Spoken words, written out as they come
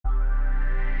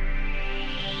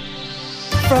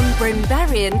From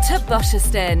Brimberrien to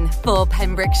Bosherston for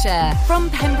Pembrokeshire. From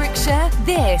Pembrokeshire,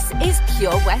 this is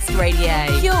Pure West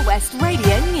Radio. Pure West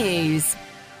Radio News.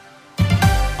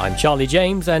 I'm Charlie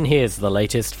James and here's the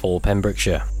latest for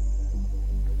Pembrokeshire.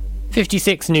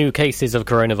 56 new cases of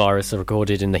coronavirus are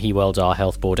recorded in the Hywel Dda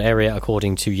Health Board area,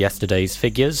 according to yesterday's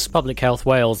figures. Public Health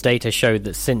Wales data showed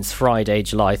that since Friday,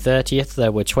 July 30th,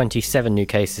 there were 27 new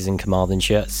cases in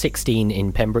Carmarthenshire, 16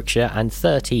 in Pembrokeshire and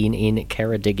 13 in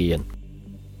Ceredigion.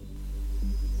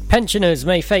 Pensioners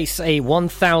may face a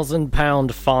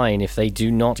 £1,000 fine if they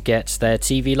do not get their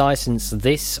TV licence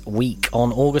this week.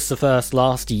 On August the 1st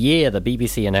last year, the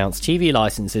BBC announced TV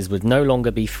licences would no longer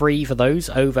be free for those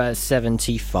over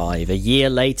 75. A year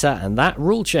later, and that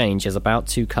rule change is about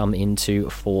to come into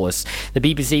force. The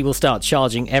BBC will start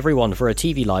charging everyone for a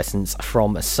TV licence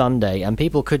from Sunday, and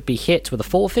people could be hit with a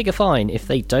four-figure fine if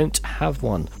they don't have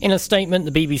one. In a statement,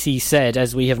 the BBC said,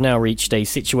 as we have now reached a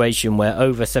situation where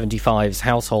over 75's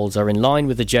households are in line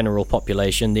with the general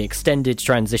population, the extended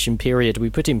transition period we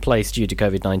put in place due to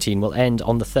COVID-19 will end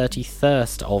on the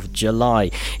 31st of July.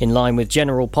 In line with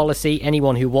general policy,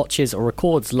 anyone who watches or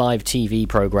records live TV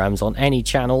programmes on any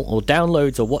channel or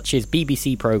downloads or watches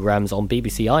BBC programmes on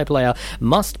BBC iPlayer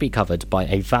must be covered by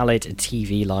a valid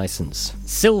TV licence.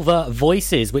 Silver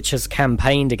Voices, which has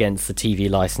campaigned against the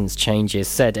TV licence changes,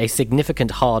 said a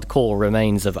significant hardcore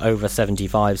remains of over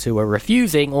 75s who are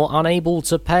refusing or unable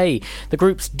to pay. The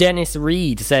group's Dennis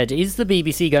Reed said, "Is the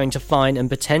BBC going to fine and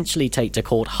potentially take to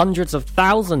court hundreds of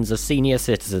thousands of senior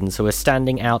citizens who are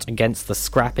standing out against the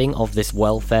scrapping of this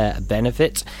welfare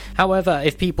benefit?" However,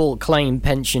 if people claim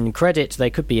pension credit, they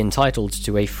could be entitled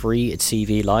to a free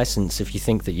TV licence. If you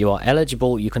think that you are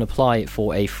eligible, you can apply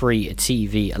for a free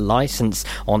TV licence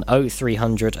on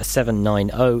 0300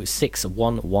 790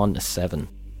 6117.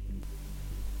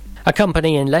 A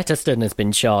company in Letterston has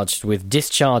been charged with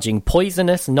discharging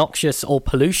poisonous, noxious or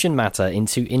pollution matter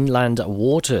into inland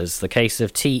waters. The case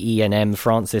of TE&M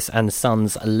Francis and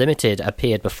Sons Limited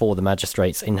appeared before the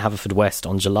magistrates in Haverfordwest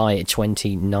on July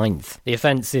 29th. The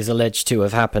offence is alleged to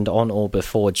have happened on or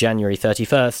before January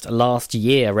 31st last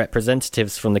year.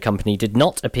 Representatives from the company did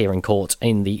not appear in court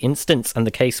in the instance, and the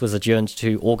case was adjourned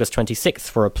to August 26th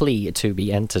for a plea to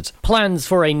be entered. Plans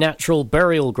for a natural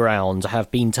burial ground have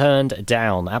been turned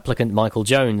down. Applicant Michael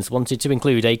Jones wanted to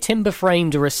include a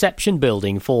timber-framed reception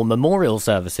building for memorial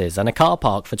services and a car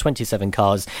park for 27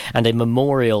 cars and a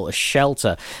memorial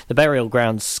shelter. The burial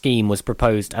ground scheme was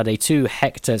proposed at a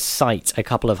 2-hectare site a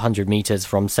couple of hundred metres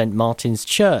from St Martin's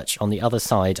Church on the other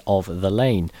side of the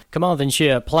lane.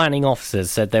 Carmarthenshire planning officers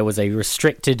said there was a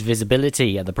restricted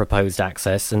visibility at the proposed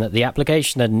access and that the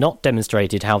application had not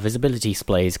demonstrated how visibility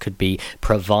displays could be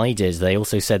provided. They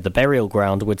also said the burial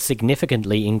ground would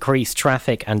significantly increase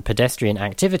traffic and pedestrian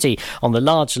activity on the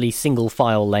largely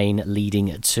single-file lane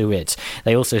leading to it.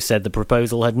 They also said the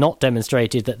proposal had not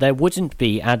demonstrated that there wouldn't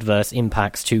be adverse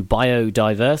impacts to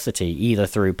biodiversity, either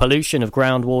through pollution of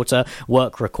groundwater,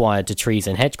 work required to trees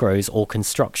and hedgerows, or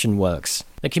construction works.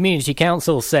 The Community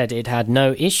Council said it had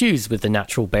no issues with the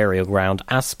natural burial ground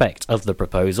aspect of the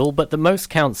proposal, but that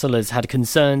most councillors had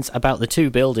concerns about the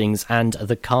two buildings and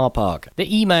the car park.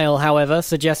 The email, however,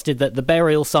 suggested that the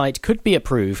burial site could be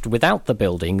approved without the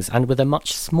buildings and with a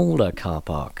much smaller car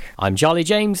park. I'm Charlie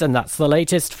James, and that's the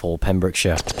latest for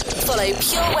Pembrokeshire. Follow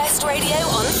Pure West Radio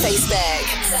on Facebook.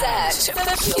 Search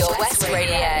for Pure West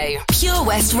Radio. Pure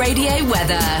West Radio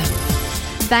weather.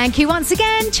 Thank you once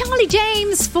again, Charlie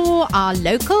James, for our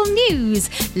local news.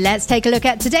 Let's take a look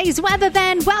at today's weather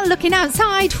then. Well, looking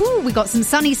outside, we got some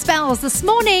sunny spells this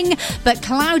morning, but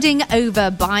clouding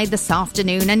over by this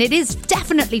afternoon. And it is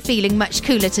definitely feeling much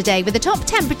cooler today with a top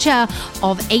temperature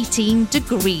of 18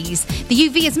 degrees. The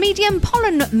UV is medium,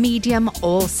 pollen medium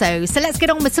also. So let's get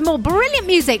on with some more brilliant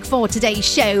music for today's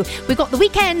show. We've got The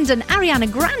Weeknd and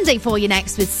Ariana Grande for you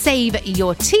next with Save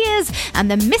Your Tears, and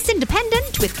the Miss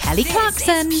Independent with Kelly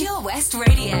Clarkson. Pure West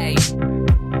Radio.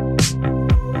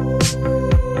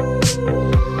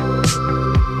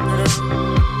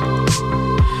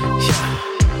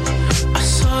 I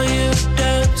saw you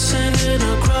dancing in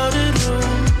a crowded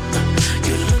room.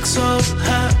 You look so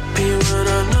happy when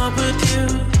I'm not with you,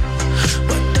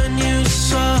 but then you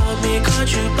saw me,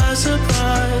 caught you by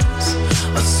surprise.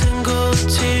 A single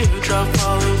teardrop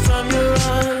falling from your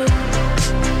eye.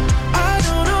 I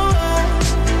don't know why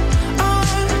I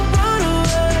run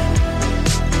away.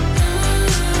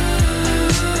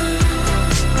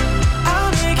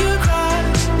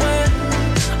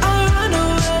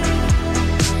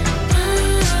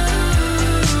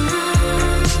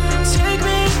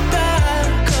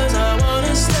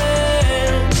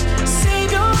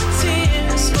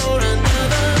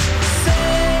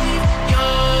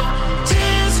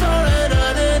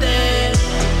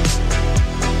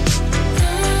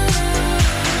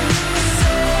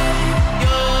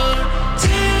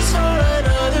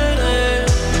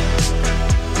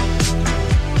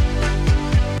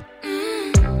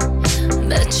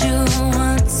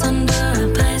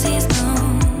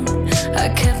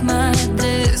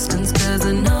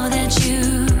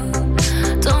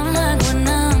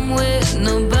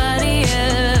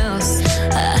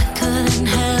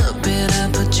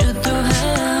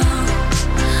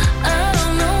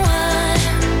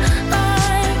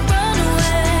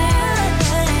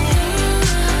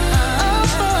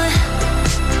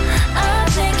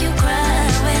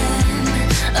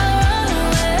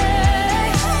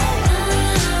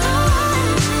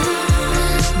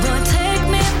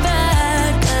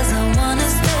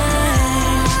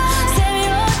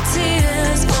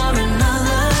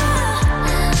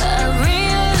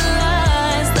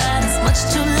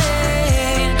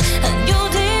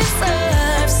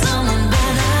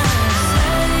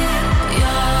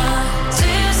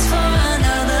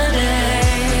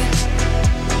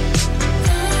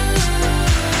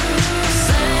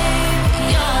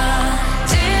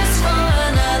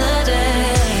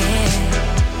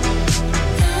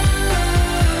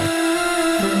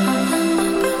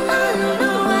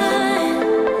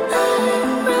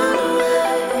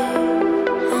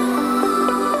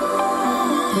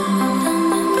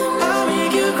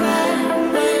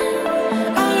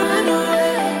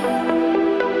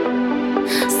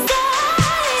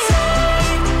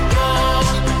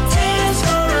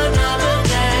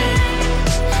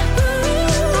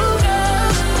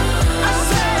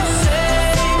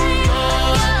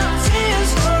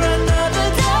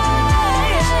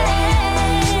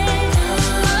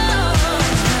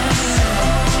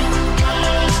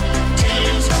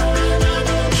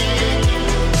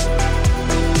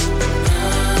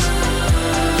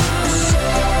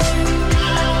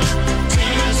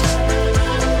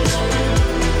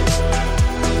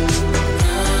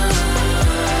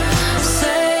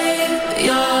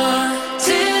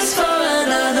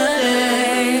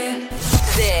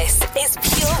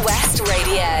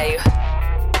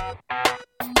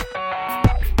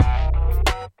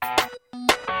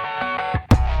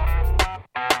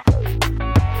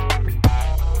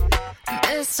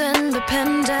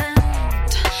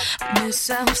 independent, Miss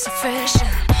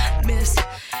self-sufficient, Miss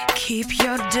keep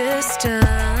your distance,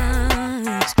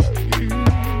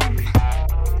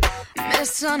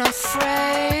 Miss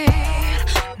unafraid,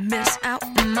 Miss out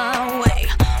my way,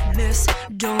 Miss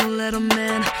don't let a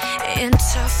man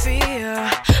interfere,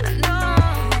 no,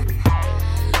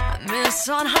 Miss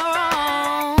on her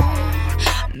own,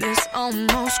 Miss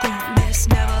almost grown, Miss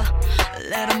never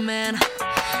let a man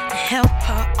help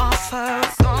her off her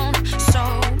throne.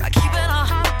 So by keeping her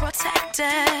heart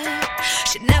protected,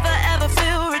 she'd never ever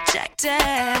feel rejected.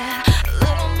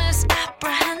 Little Miss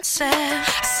Apprehensive,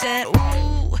 I said,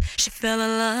 ooh, she fell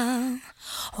in love.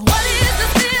 What is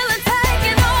this feeling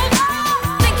taking over?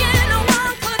 Thinking no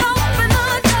one could open the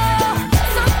door.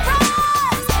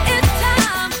 Surprise, it's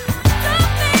time to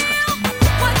feel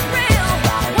what's real.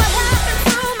 What happened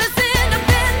to Miss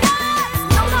Independence?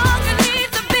 No longer need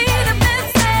to be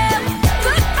defensive.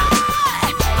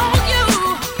 Goodbye, all you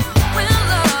when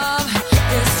love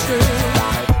is true.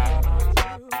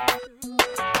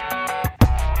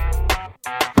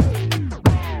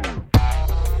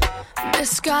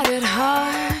 Miss got it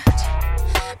hard.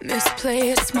 Miss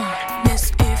play it smart.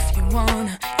 Miss if you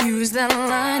wanna use that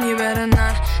line, you better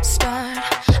not start.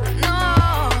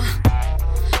 No,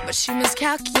 but she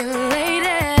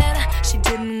miscalculated. She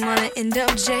didn't wanna end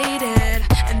up jaded.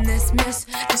 And this Miss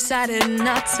decided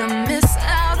not to miss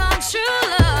out on true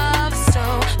love. So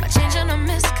by changing her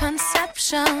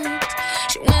misconceptions,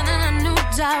 she went in a new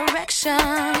direction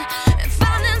and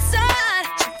found inside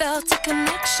she felt a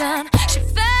connection. She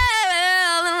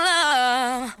fell in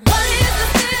love. What is the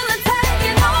feeling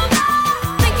taking over?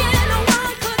 Thinking no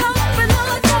one could open the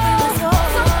door.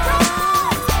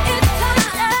 Surprise, it's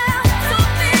time to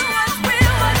feel what's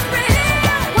real, what's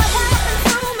real. What happened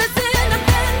to Miss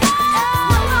Independence?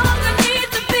 No longer need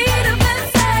to be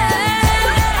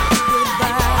defensive.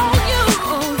 Goodbye, oh you,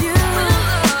 when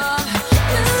love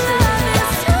is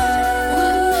true.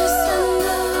 When Miss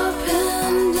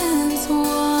Independence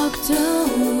walked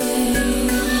away,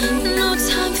 no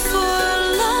time for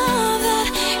love that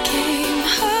came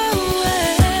her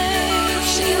way.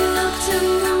 She looked in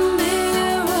the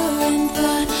mirror and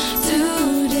thought,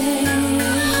 today,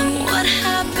 what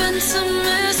happened to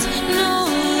Miss no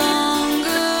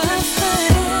longer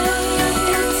fade.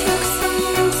 It took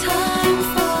some time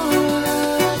for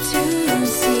her to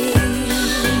see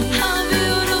how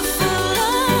beautiful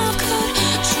love could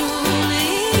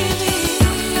truly be.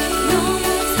 No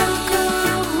more talk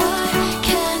of what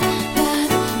can that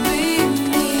bring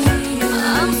me.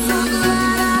 I'm so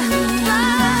glad I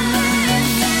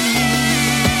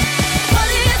What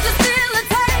is this feeling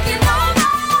taking over?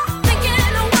 Thinking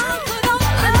no one could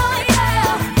open the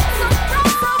door.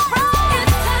 Surprise,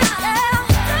 surprise,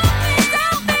 it's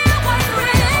time to feel what's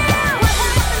real. What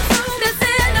happened to Miss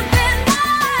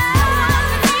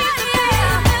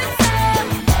Independence?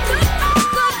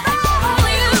 Goodbye, all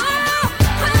you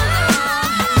when love is true.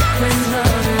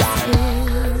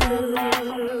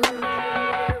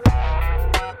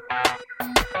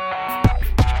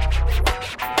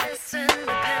 Miss Independence.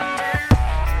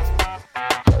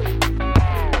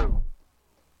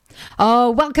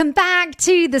 Oh, welcome back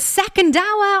to the second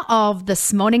hour of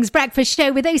this morning's breakfast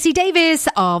show with AC Davis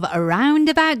of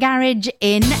Roundabout Garage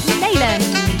in Neyland.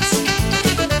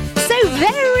 So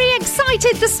very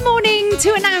excited this morning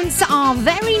to announce our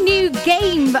very new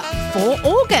game for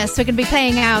August. We're going to be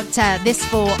playing out this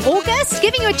for August,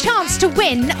 giving you a chance to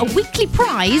win a weekly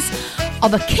prize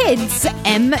of a kids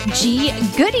MG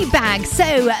goodie bag.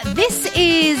 So this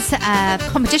is a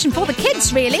competition for the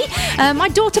kids, really. My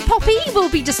daughter Poppy will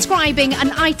be describing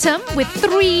an item with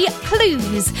 3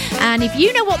 clues. And if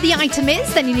you know what the item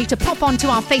is, then you need to pop onto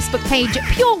our Facebook page,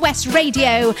 Pure West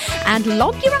Radio, and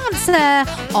log your answer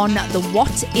on the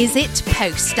What Is It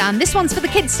post. And this one's for the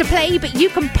kids to play, but you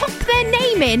can pop their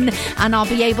name in and I'll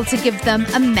be able to give them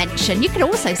a mention. You can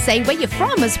also say where you're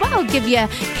from as well. Give your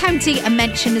county a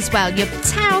mention as well, your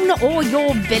town or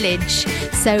your village.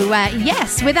 So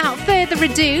yes, without further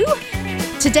ado,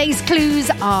 today's clues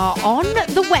are on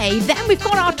the way. Then we've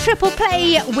got our triple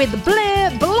play with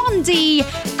Blur, Blondie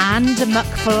and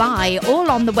McFly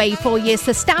all on the way for you.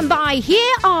 So stand by.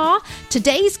 Here are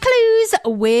today's clues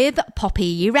with Poppy.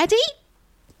 You ready?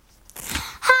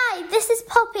 Hi, this is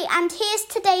Poppy and here's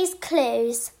today's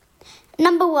clues.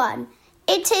 Number 1,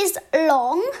 it is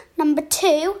long. Number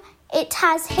 2, it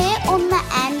has hair on the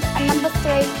end. And number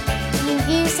 3, you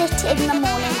use it in the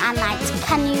morning and night.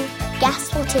 Can you guess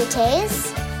what it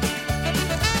is?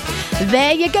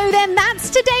 There you go then, that's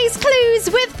today's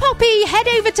clues with Poppy. Head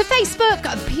over to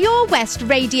Facebook, Pure West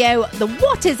Radio, the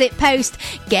What Is It post.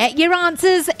 Get your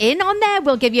answers in on there.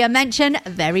 We'll give you a mention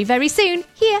very, very soon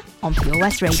here on Pure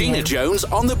West Radio. Gina Jones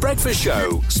on The Breakfast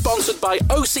Show, sponsored by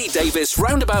OC Davis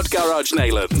Roundabout Garage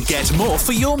Neyland. Get more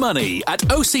for your money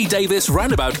at OC Davis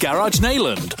Roundabout Garage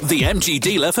Neyland, the MG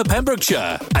dealer for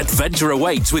Pembrokeshire. Adventure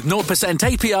awaits with 0%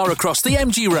 APR across the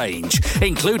MG range,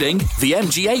 including the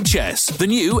MG HS, the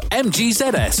new MG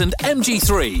ZS and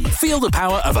MG3. Feel the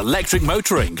power of electric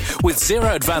motoring with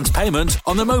zero advance payment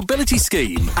on the mobility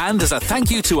scheme. And as a thank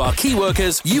you to our key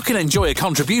workers, you can enjoy a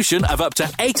contribution of up to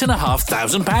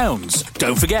 £8,500.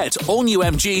 Don't forget, all new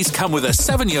MGs come with a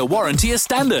 7-year warranty as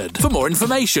standard. For more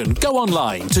information, go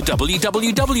online to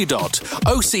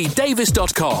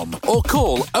www.ocdavis.com or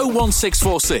call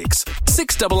 01646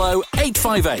 600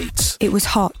 858. It was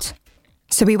hot,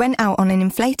 so we went out on an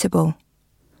inflatable.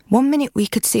 1 minute we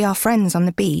could see our friends on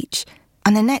the beach,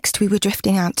 and the next we were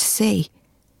drifting out to sea.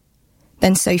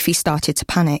 Then Sophie started to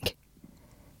panic.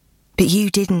 But you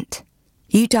didn't.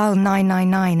 You dialed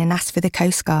 999 and asked for the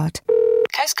Coast Guard.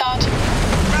 Coast Guard.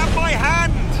 Grab my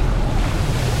hand!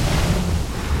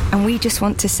 And we just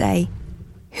want to say,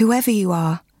 whoever you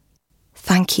are,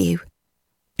 thank you.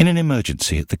 In an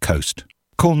emergency at the coast,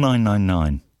 call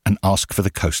 999 and ask for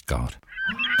the Coast Guard.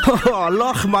 Oh,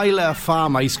 Lochmeyler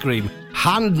Farm Ice Cream.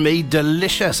 Handmade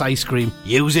delicious ice cream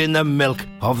using the milk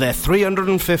of their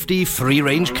 350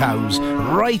 free-range cows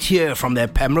right here from their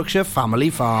Pembrokeshire family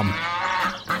farm.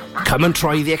 Come and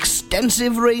try the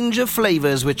extensive range of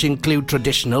flavours which include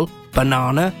traditional,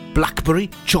 banana, blackberry,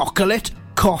 chocolate,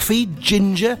 coffee,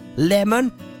 ginger,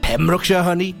 lemon, Pembrokeshire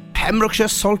honey, Pembrokeshire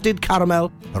salted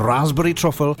caramel, raspberry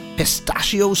truffle,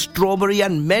 pistachio, strawberry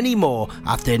and many more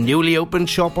at their newly opened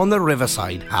shop on the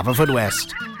Riverside,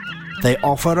 Haverfordwest. They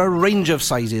offer a range of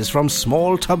sizes from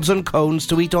small tubs and cones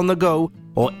to eat on the go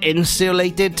or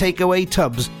insulated takeaway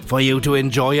tubs for you to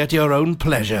enjoy at your own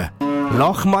pleasure.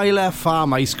 Lochmeyler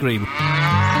Farm Ice Cream.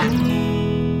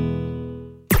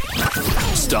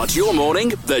 Start your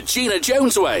morning the Gina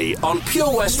Jones way on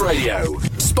Pure West Radio.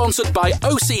 Sponsored by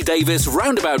OC Davis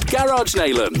Roundabout Garage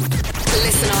Neyland.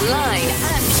 Listen online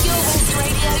at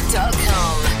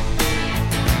purewestradio.com.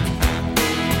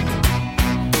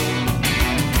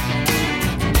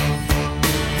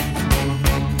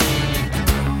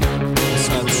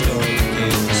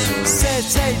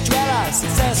 City dweller,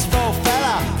 successful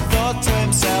fella, thought to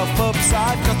himself, oops,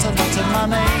 I've got a lot of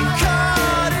money.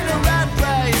 Caught in a rat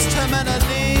race,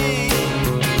 terminally.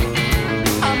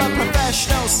 I'm a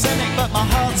professional cynic, but my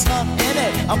heart's not in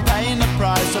it. I'm paying the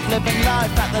price of living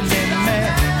life at the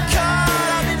limit.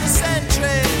 Caught in the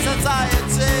centuries,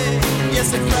 anxiety.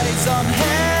 Yes, the craze on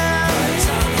him. It's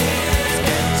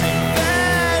getting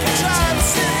bad, trying to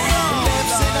sit on.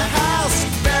 Lives in a house,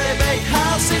 very big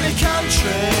house in the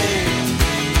country.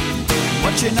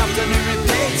 Watching afternoon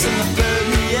repeats and the food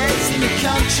he eats in the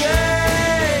country.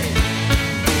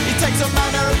 He takes a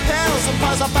manner of pills and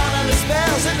piles up analyst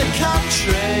spells in the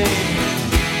country.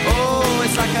 Oh,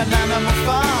 it's like an animal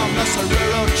farm, that's a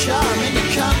rural charm in the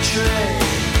country.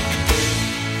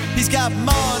 He's got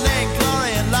morning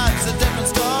glory and life's a different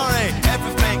story.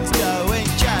 Everything's going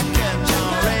Jack and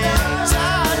Jory in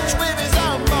touch with his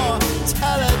own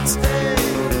mortality.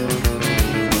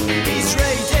 He's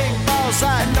reading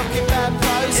Mozart, looking bad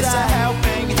prose. It's a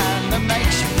helping hand that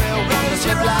makes you feel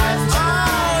wonderfully blind.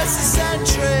 Oh, it's a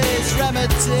century's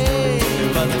remedy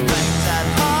for the things at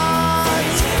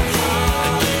heart.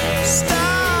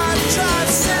 Start trying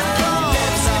simple.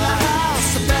 Lives in a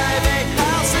house, a very big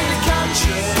house in the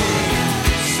country.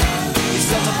 He's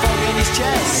got a fog in his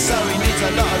chest, so he needs a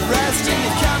lot of rest in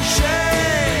the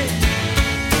country.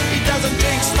 He doesn't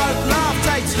drink, smoke, laugh,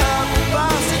 takes herbal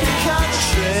baths in the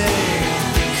country.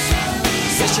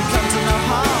 Fish should come to no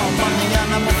harm on the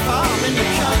animal farm in the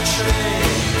country.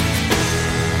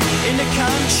 In the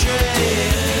country.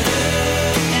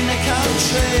 In the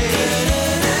country.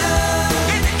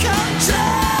 In the country.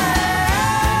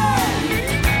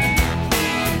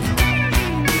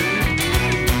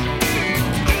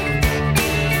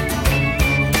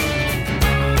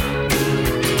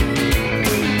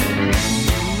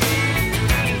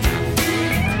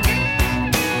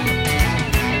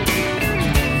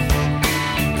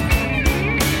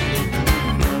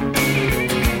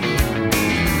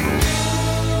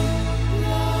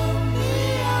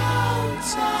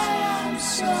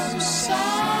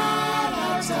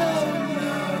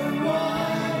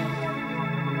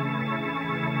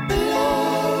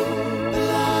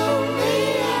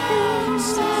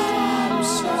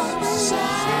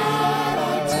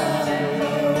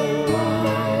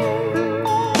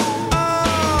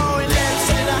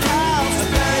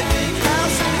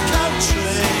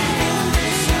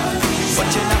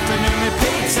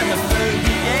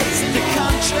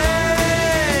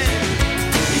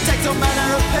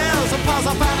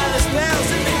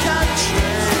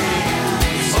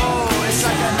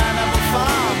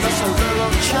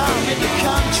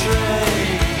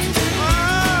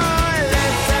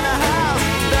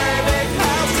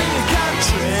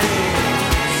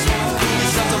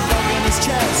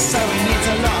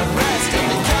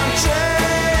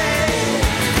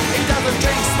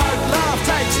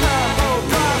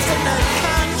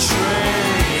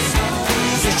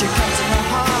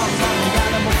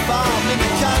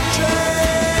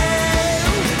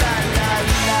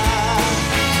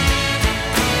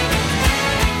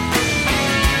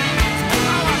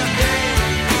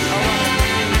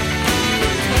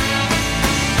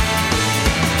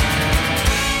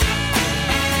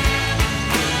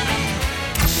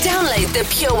 Download the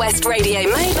Pure West Radio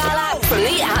mobile app from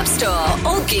the App Store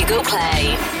or Google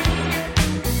Play.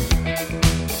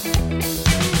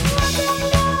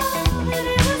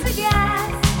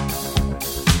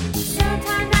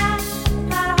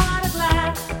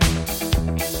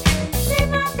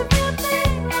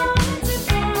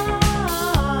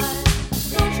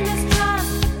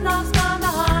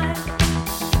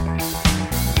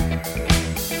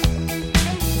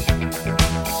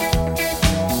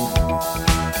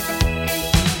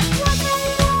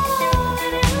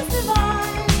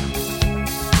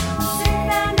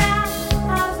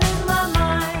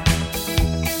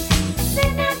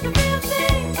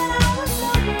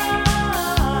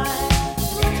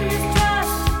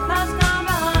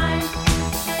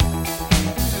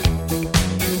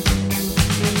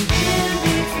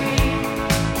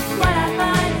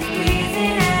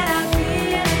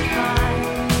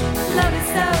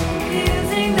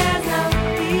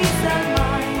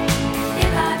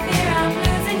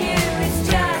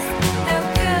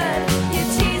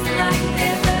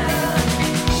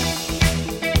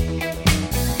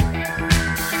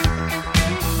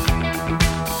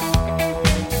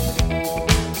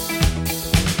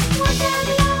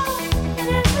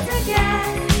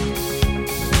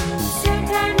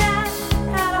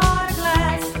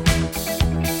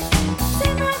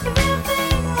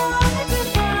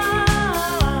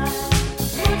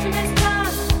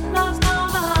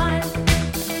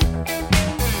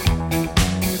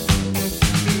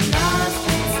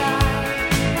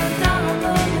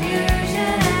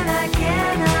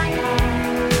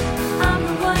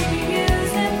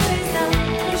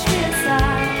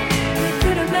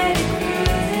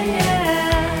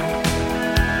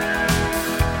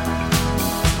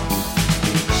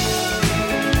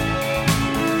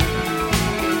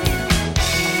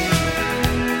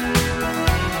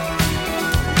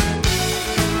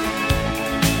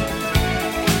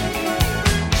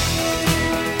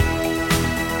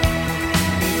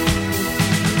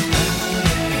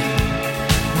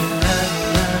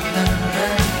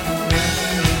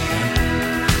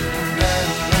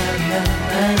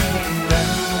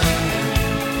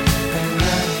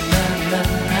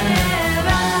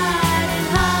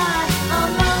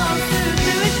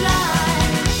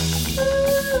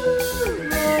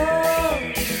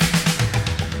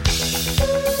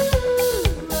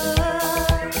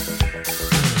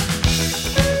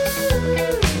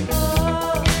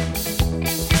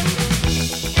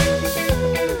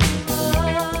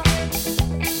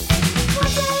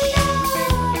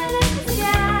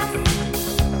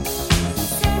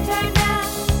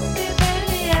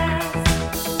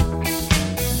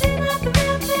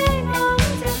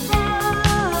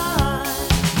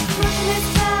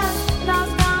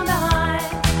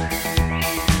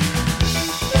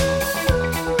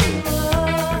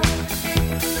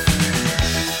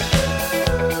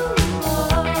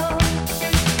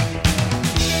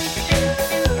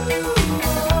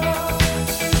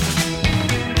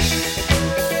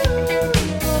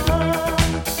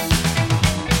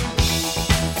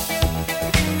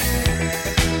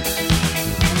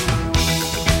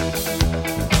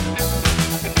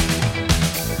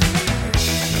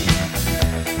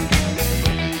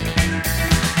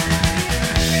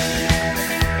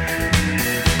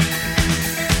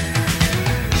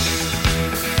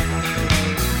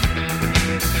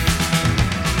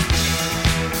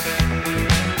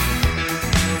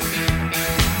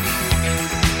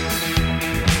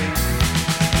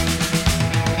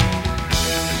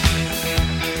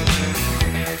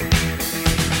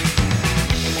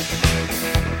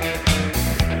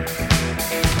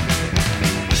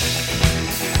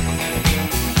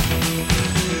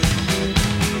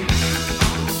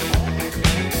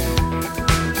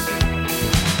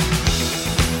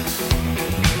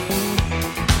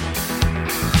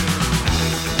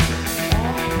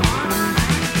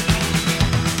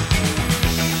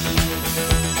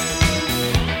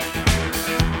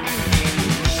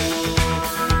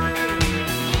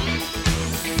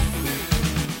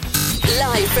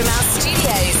 From our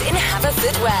studios in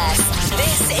Haverfordwest,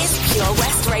 this is Pure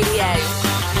West Radio.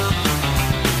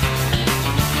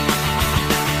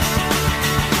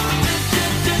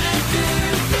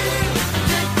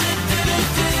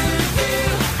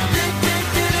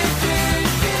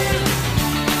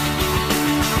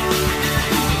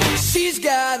 She's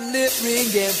got a lip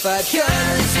ring and 5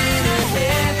 colors in her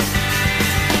hair.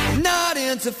 Not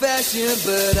into fashion,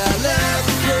 but I love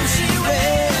the clothes she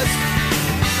wears.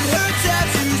 Her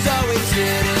tattoos always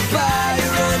hidden by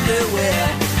her underwear.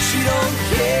 She don't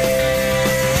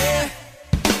care.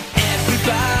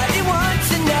 Everybody wants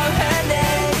to know her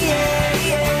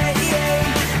name.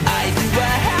 I do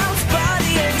a house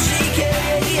party and she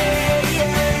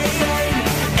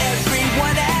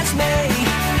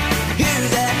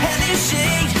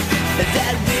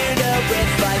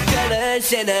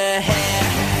colours in her hair.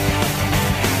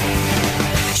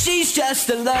 She's just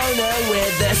a loner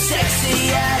with a sexy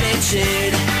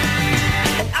attitude,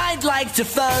 and I'd like to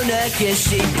phone her cause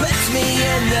she puts me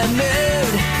in the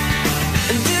mood.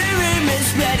 And the rumours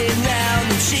spreading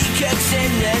round that she cooks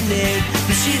in the nude,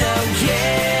 but she don't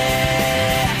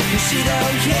care, she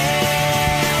don't care.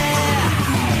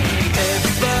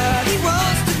 Everybody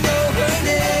wants to know her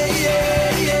name.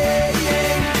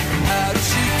 How does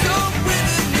she cope with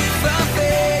a newfound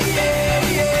fame?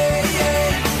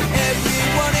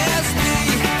 Everyone asks me,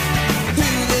 who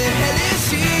the hell is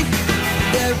she?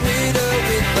 That widow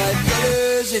with 5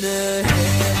 colours in her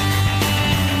hair.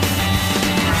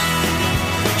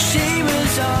 She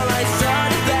was all I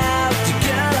thought about, the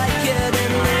girl I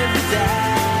couldn't live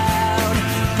without.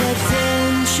 But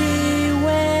then she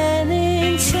went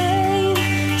insane,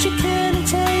 she couldn't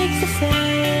take the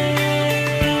fame.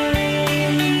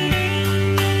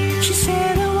 She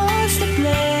said I was to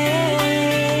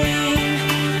blame.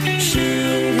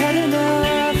 She'd had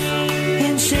enough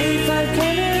and shaved 5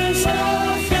 colours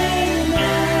off, and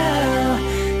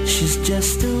now she's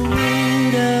just a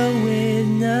widow with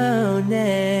no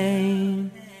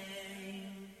name.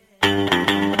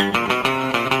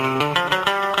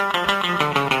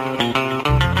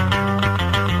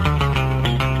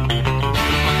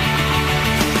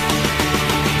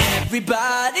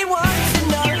 Everybody wants to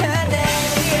know her name.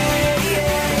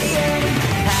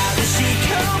 How does she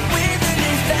cope with a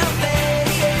newfound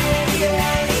fame?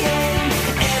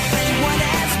 Everyone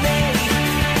asks me,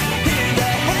 who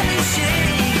the hell is she?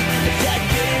 That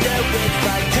widow with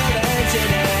 5 colours in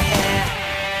her hair.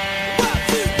 1,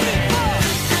 2, 3, 4.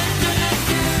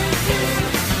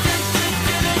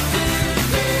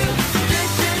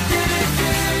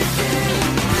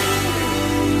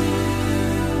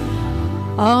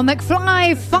 Oh,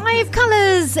 McFly, 5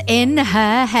 colours in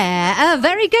her hair. A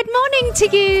very good morning to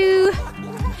you.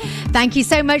 Thank you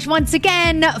so much once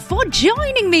again for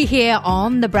joining me here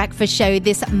on The Breakfast Show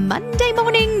this Monday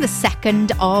morning, the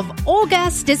 2nd of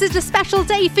August. Is it a special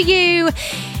day for you?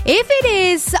 If it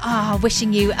is,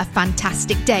 wishing you a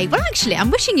fantastic day. Well, actually,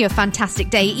 I'm wishing you a fantastic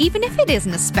day, even if it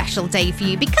isn't a special day for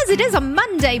you, because it is a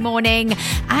Monday morning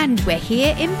and we're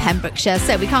here in Pembrokeshire,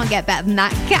 so we can't get better than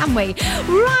that, can we?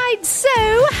 Right,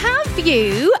 so have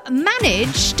you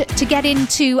managed to get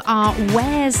into our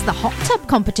Where's the Hot Tub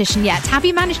competition yet? Have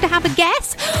you managed to have a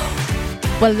guess?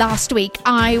 Well, last week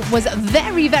I was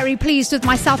very, very pleased with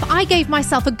myself. I gave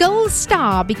myself a gold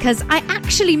star because I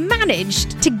actually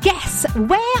managed to guess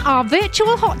where our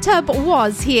virtual hot tub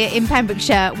was here in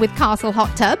Pembrokeshire with Castle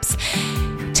Hot Tubs.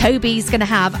 Toby's going to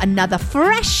have another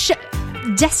fresh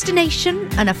destination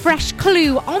and a fresh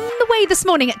clue on the way this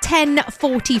morning at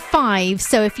 10:45.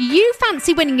 So if you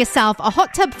fancy winning yourself a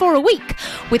hot tub for a week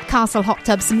with Castle Hot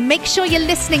Tubs, make sure you're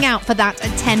listening out for that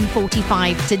at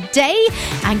 10:45 today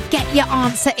and get your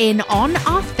answer in on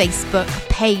our Facebook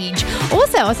page.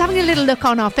 Also, I was having a little look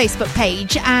on our Facebook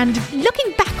page and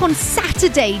looking back on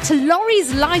Saturday to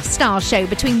Laurie's Lifestyle show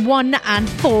between 1 and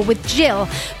 4 with Jill.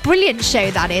 Brilliant show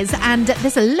that is, and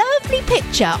there's a lovely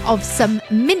picture of some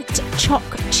mint choc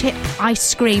chip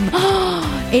ice cream.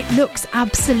 It looks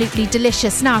absolutely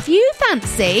delicious. Now, if you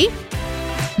fancy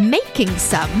making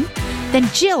some, then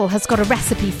Jill has got a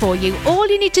recipe for you. All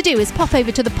you need to do is pop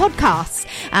over to the podcasts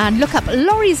and look up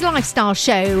Laurie's Lifestyle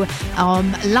show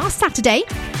last Saturday.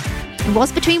 It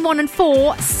was between 1 and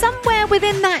 4. Somewhere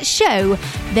within that show,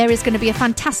 there is going to be a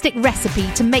fantastic recipe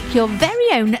to make your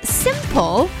very own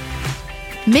simple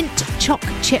mint choc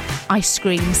chip ice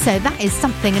cream. So that is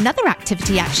something, another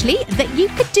activity actually, that you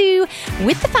could do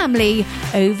with the family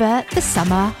over the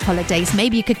summer holidays.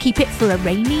 Maybe you could keep it for a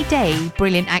rainy day.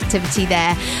 Brilliant activity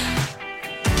there.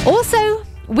 Also,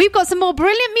 we've got some more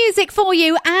brilliant music for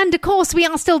you, and of course we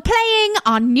are still playing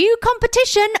our new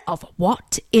competition of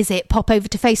What Is It? Pop over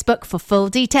to Facebook for full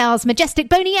details. Majestic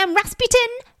Boney M.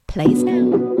 Rasputin plays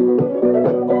now.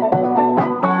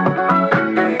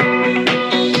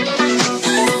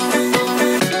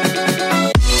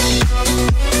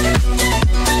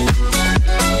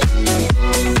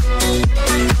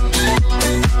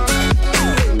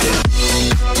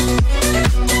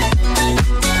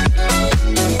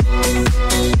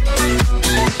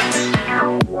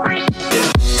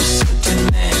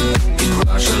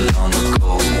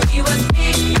 He was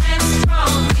big and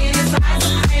strong, in his eyes a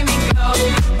flaming glow.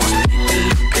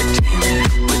 Look at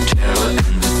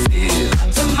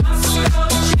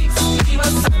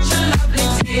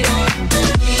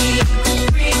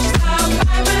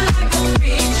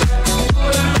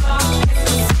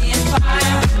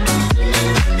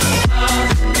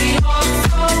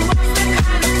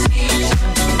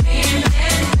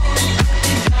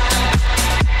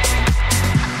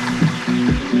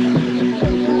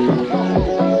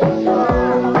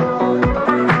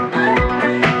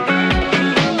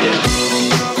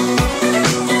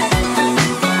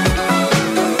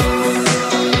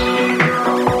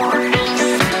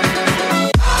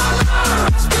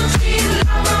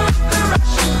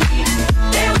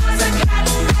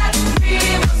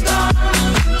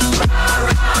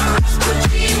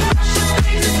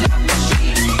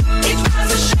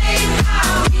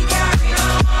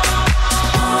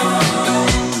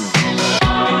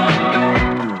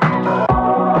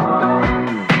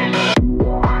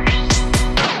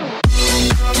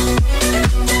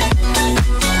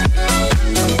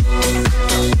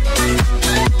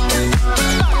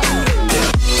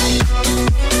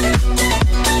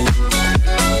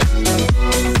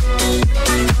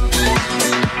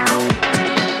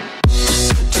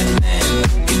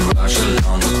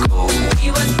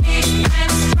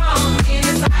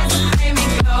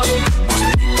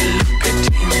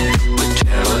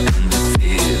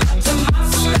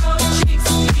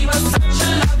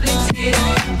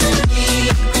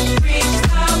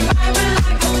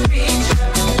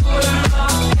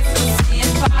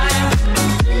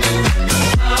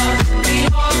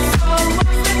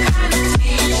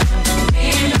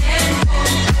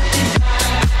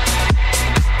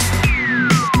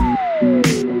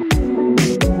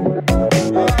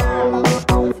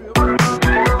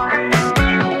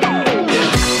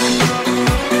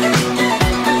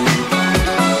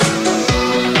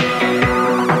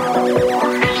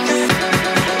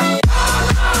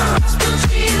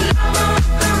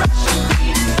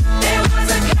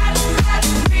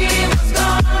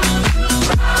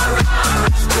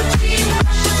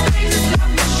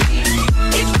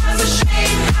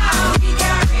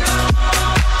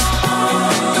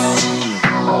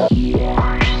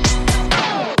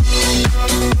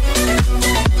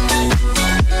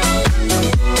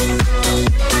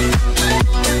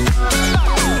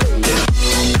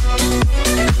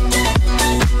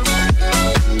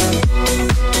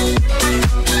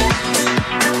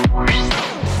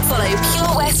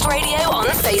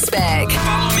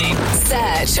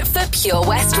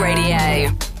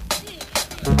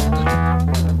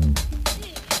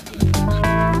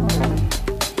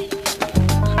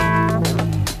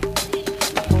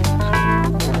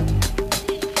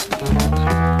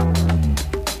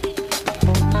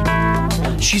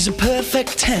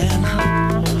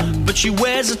 10, but she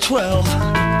wears a 12.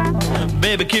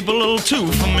 Baby, keep a little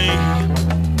 2 for me.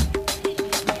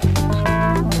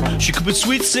 She could be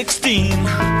sweet 16,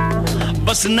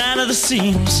 busting out of the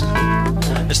seams.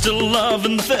 There's still love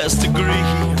in the first degree.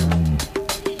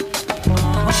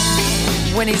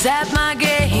 When he's at my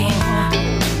game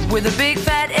with a big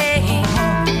fat A,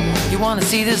 you wanna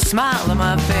see the smile on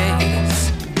my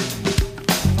face.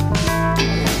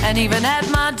 And even at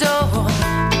my door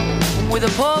with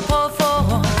a poor, poor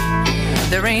four,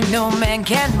 there ain't no man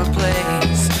can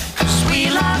replace. 'Cause we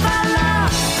love our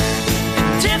love in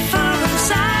different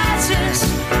sizes.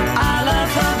 I love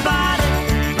her body,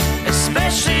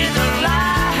 especially the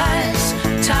lies.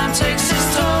 Time takes its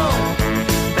toll,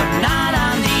 but not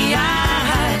on the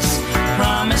eyes.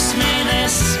 Promise me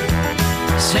this,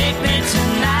 take me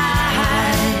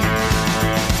tonight.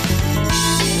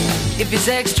 If it's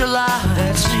extra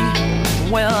large,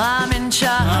 well, I'm in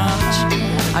charge.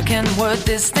 I can work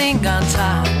this thing on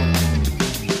top.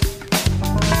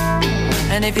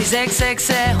 And if he's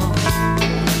XXL,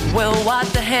 well, what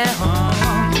the hell?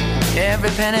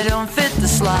 Every penny don't fit the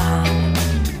slot.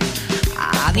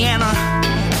 The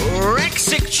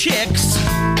anorexic chicks,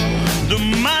 the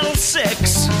model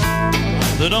 6,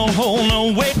 they don't hold no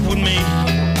weight with me.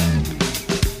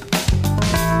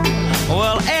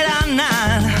 Well, 8 or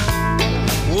 9,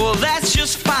 well, that's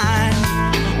just fine.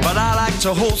 But I like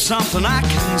to hold something I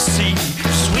can see.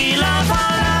 'Cause we love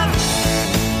our love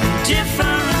in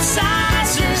different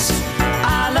sizes.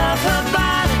 I love her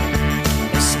body,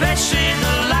 especially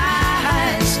the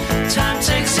lies. Time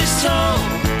takes its toll,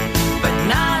 but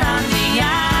not on the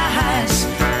eyes.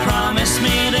 Promise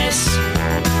me this,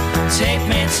 take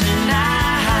me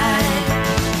tonight.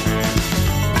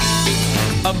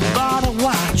 I bought a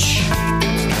watch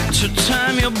to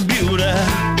time your beauty,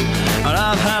 and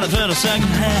I've had it in a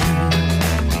second hand.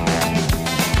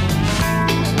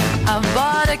 I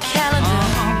bought a calendar,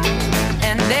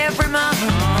 and every month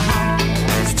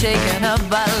is taken up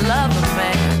by love of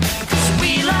man. 'Cause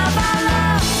we love our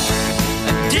love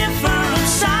in different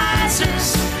sizes.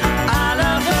 I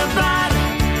love her body,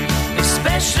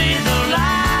 especially the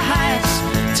lies.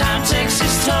 Time takes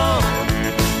its toll,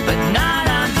 but not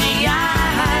on the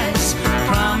eyes.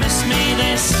 Promise me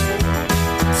this,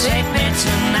 take me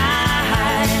tonight.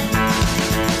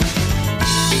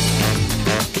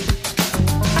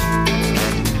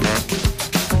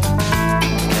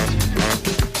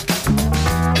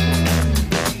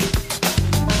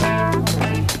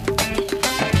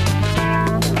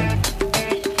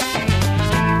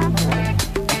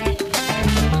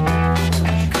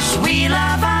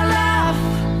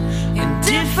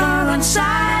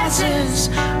 Sizes.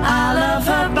 I love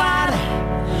her body,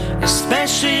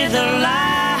 especially the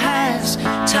lies.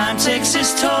 Time takes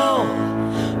its toll,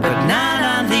 but not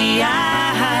on the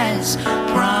eyes.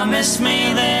 Promise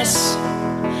me this,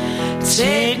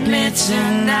 take me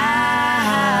tonight.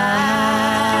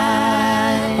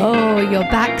 Oh,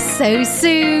 you're back so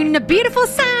soon. Beautiful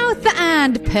South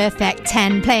and Perfect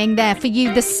 10 playing there for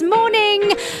you this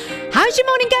morning. How's your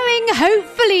morning going?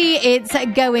 Hopefully it's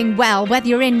going well, whether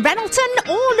you're in Reynolton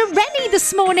or Loreley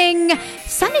this morning.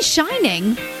 Sun is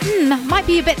shining. Might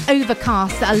be a bit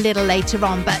overcast a little later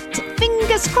on, but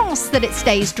fingers crossed that it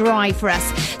stays dry for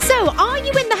us. So, are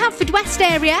you in the Haverfordwest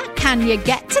area? Can you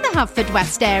get to the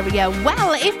Haverfordwest area?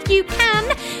 Well, if you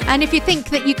can, and if you think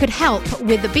that you could help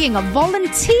with being a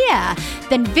volunteer,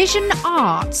 then Vision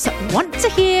Arts want to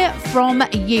hear from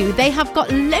you. They have got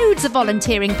loads of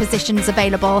volunteering positions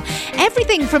available.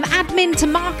 Everything from admin to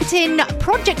marketing,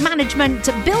 project management,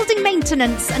 building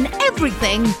maintenance, and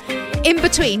everything in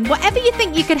between. Whatever you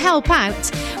think you could help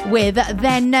out with,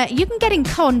 then you can get in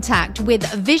contact with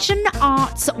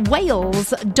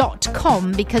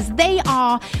visionartswales.com, because they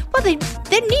are, well,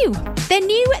 they're new.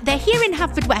 They're here in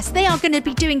Haverfordwest. They are going to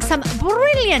be doing some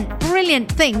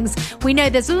brilliant things. We know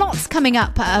there's lots coming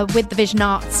up with the Vision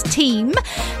Arts team.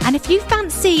 And if you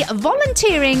fancy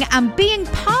volunteering and being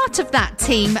part of that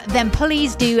team, then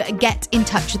please do get in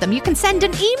touch with them. You can send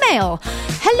an email,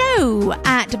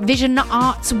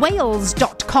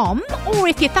 hello@visionartswales.com, or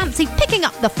if you fancy picking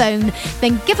up the phone,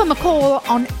 then give them a call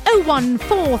on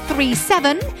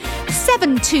 01437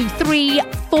 723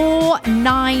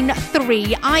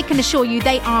 493. I can assure you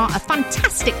they are a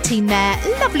fantastic team there.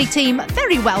 Lovely team,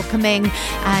 very welcoming,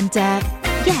 and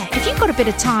Yeah, if you've got a bit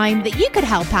of time that you could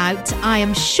help out, I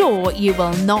am sure you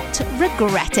will not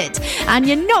regret it. And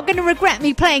you're not going to regret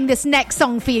me playing this next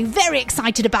song for you. Very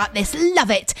excited about this.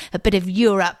 Love it. A bit of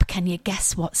Europe. Can you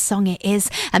guess what song it is?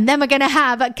 And then we're going to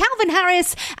have Calvin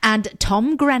Harris and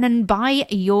Tom Grennan by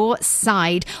your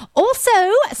side. Also,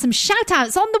 some shout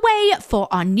outs on the way for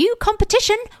our new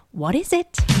competition. What is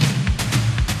it?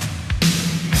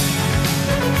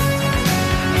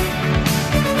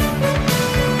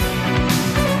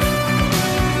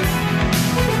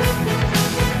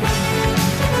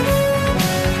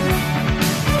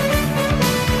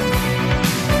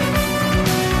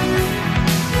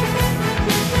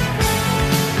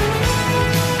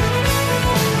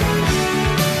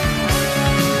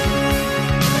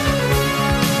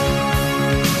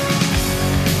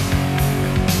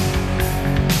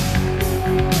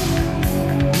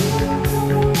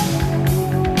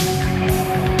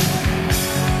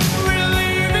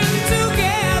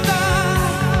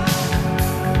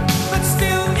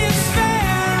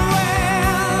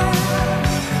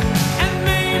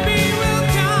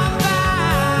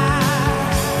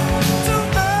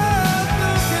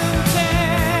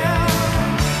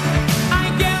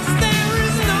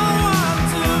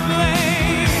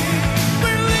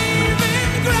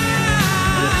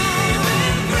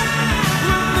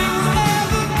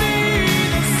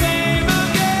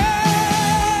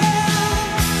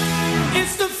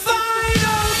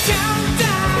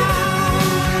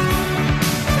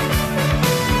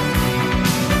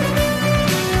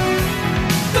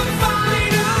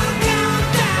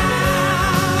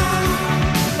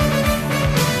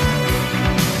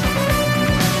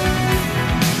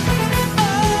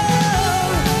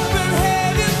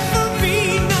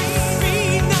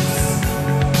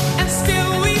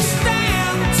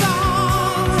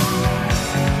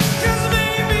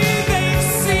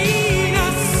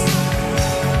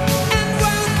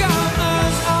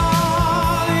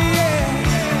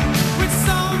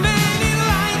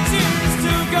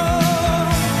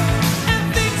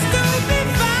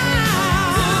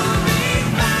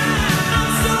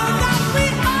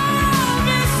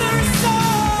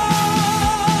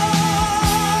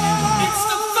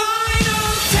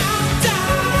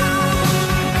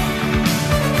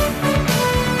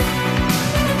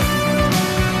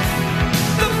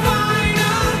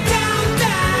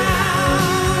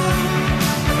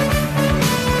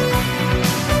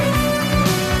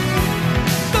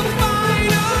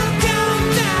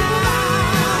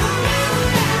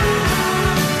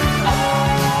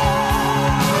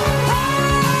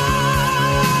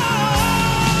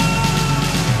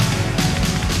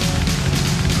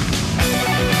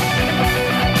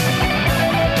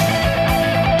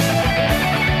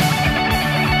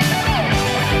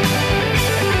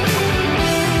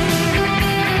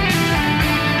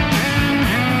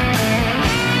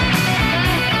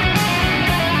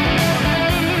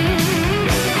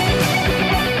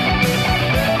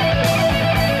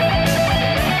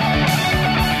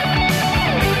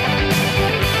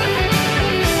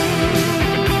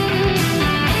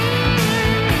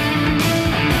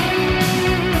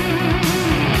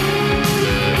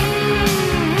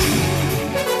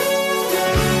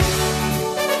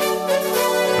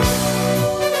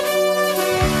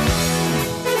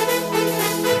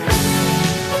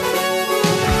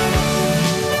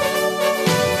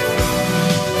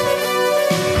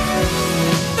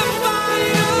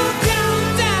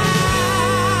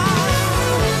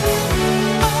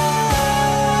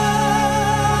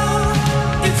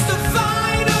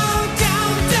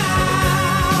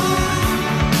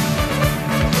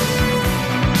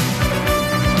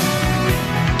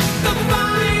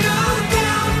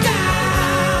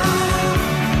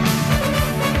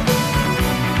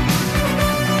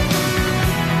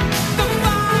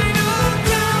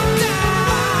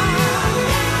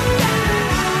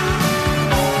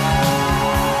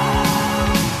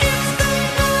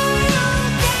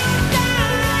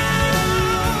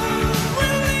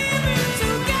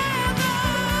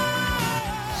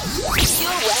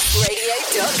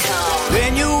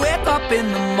 When you wake up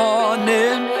in the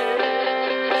morning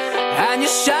and you're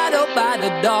shadowed by the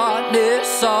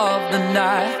darkness of the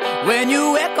night. When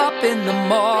you wake up in the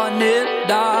morning,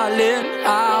 darling,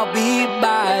 I'll be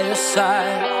by your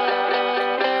side.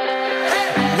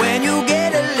 When you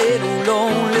get a little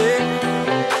lonely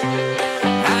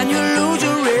and you lose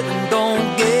your rhythm,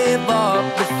 don't give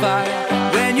up the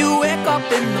fight. When you wake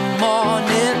up in the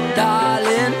morning,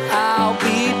 darling, I'll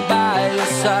be by your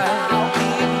side.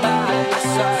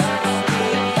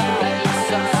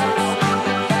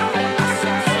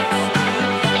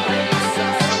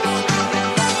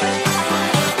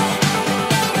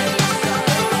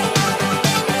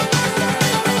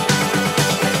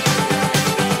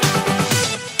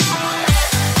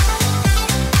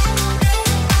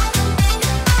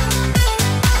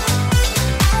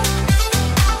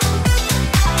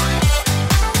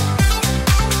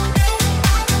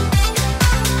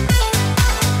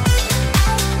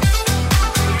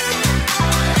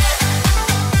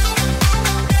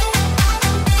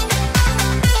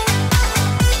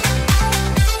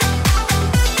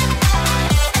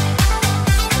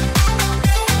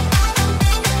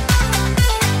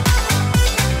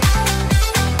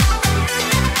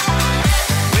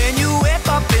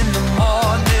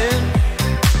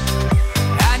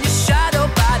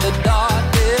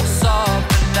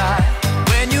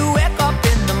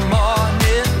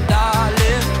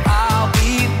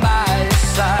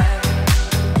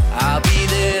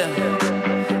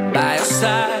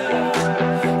 side.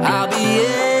 I'll be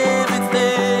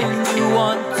everything you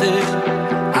wanted.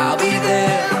 I'll be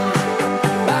there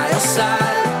by your side.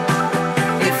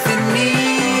 If you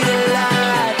need a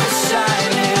light to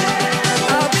shine in,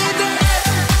 I'll be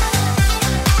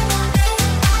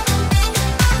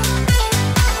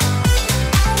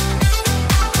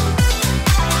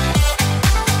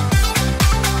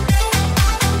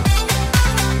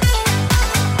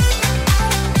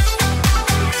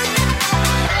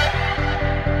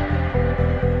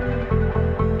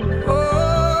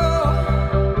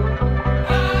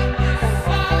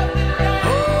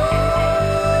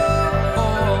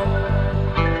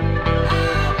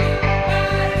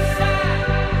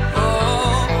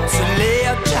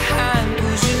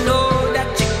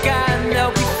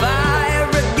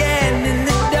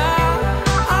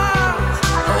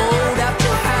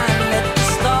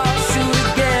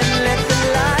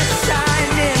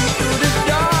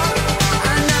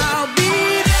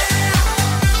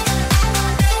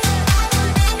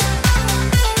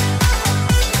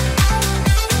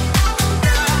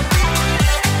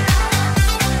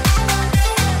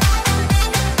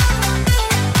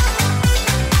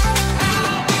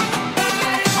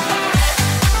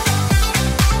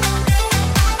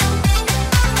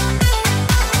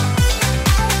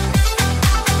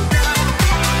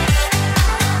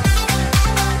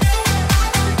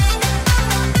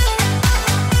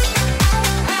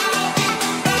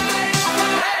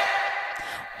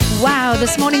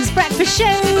This morning's breakfast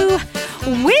show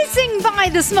whizzing by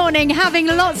this morning, having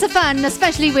lots of fun,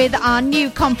 especially with our new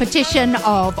competition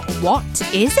of What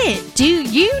Is It? Do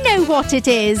you know what it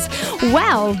is?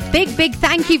 Well, big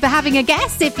thank you for having a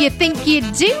guess. If you think you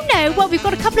do know, well, we've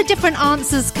got a couple of different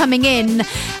answers coming in.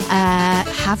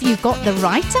 Have you got the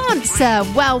right answer?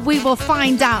 Well, we will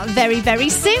find out very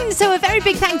soon. So a very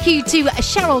big thank you to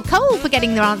Cheryl Cole for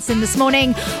getting their answer in this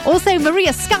morning. Also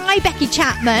Maria Sky, Becky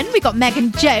Chapman, we've got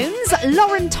Megan Jones,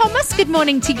 Lauren Thomas, good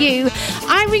morning to you.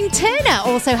 Irene Turner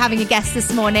also having a guest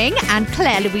this morning, and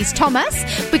Claire Louise Thomas.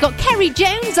 We've got Kerry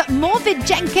Jones, Morvid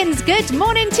Jenkins, good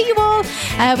morning to you all.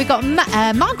 We've got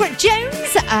Margaret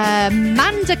Jones,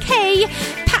 Manda Kay,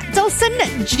 Pat Dawson,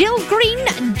 Jill Green,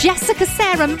 Jessica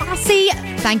Sarah Marcy.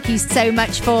 Thank you so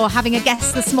much for having a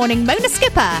guest this morning. Mona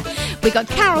Skipper. We've got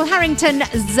Carol Harrington,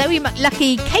 Zoe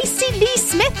McLucky, Casey Lee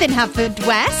Smith in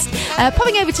Haverfordwest.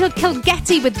 Popping over to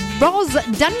Kilgetty with Ros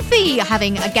Dunphy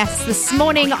having a guest this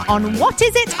morning on What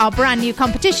Is It? Our brand new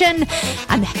competition.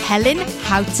 And Helen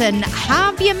Houghton.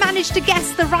 Have you managed to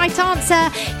guess the right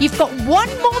answer? You've got 1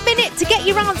 more minute to get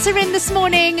your answer in this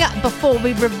morning before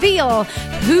we reveal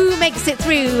who makes it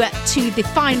through to the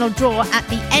final draw at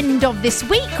the end of this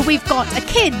week. We've got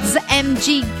a Kids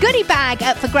MG goodie bag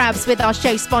up for grabs with our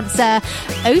show sponsor,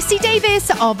 OC Davis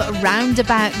of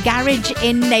Roundabout Garage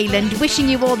in Neyland. Wishing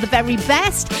you all the very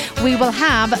best. We will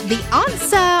have the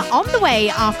answer on the way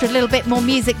after a little bit more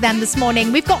music then this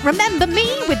morning. We've got Remember Me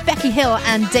with Becky Hill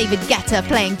and David Guetta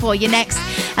playing for you next.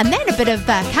 And then a bit of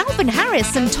Calvin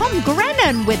Harris and Tom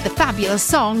Grennan with the fabulous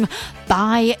song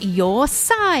By Your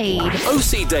Side.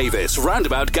 OC Davis,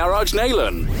 Roundabout Garage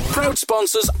Neyland. Proud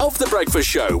sponsors of The Breakfast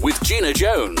Show with Gina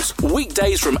Jones.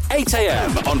 Weekdays from 8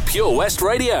 a.m. on Pure West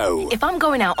Radio. If I'm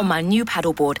going out on my new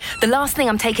paddleboard, the last thing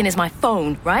I'm taking is my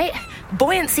phone, right?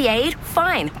 Buoyancy aid,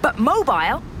 fine. But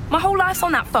mobile? My whole life's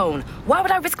on that phone. Why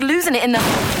would I risk losing it in the...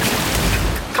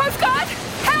 Coast Guard,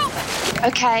 help!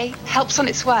 Okay, help's on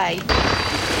its way.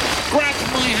 Grab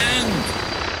my hand!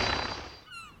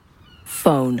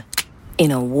 Phone.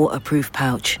 In a waterproof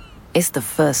pouch. It's the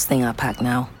first thing I pack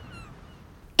now.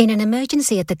 In an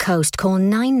emergency at the coast, call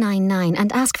 999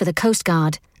 and ask for the Coast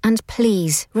Guard. And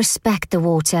please, respect the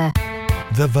water.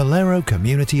 The Valero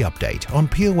Community Update on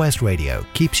Pure West Radio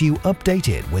keeps you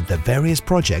updated with the various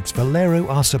projects Valero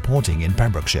are supporting in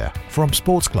Pembrokeshire, from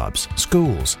sports clubs,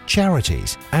 schools,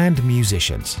 charities and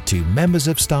musicians to members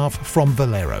of staff from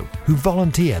Valero who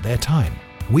volunteer their time.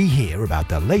 We hear about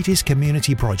the latest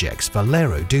community projects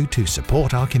Valero do to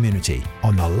support our community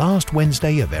on the last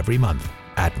Wednesday of every month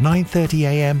at 9:30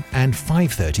 a.m. and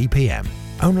 5:30 p.m.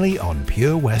 only on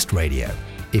Pure West Radio.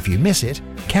 If you miss it,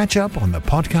 catch up on the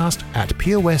podcast at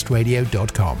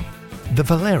purewestradio.com. The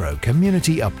Valero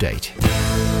Community Update.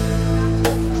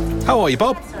 How are you,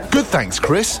 Bob? Good, thanks,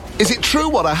 Chris. Is it true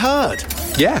what I heard?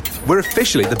 Yeah, we're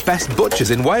officially the best butchers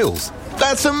in Wales.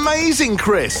 That's amazing,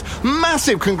 Chris.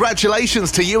 Massive congratulations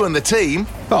to you and the team.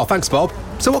 Oh, thanks, Bob.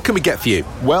 So what can we get for you?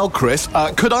 Well, Chris,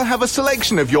 could I have a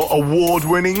selection of your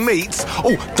award-winning meats?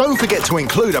 Oh, don't forget to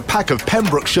include a pack of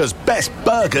Pembrokeshire's best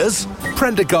burgers.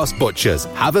 Prendergast Butchers,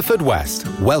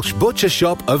 Haverfordwest, Welsh Butcher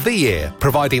Shop of the Year,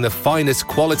 providing the finest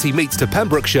quality meats to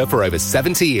Pembrokeshire for over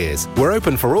 70 years. We're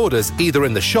open for orders either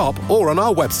in the shop or on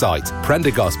our website,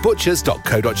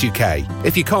 prendergastbutchers.co.uk.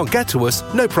 If you can't get to us,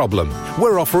 no problem.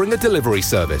 We're offering a delivery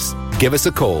service. Give us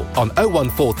a call on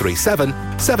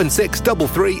 01437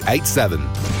 763387.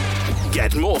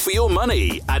 Get more for your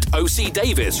money at OC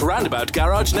Davis Roundabout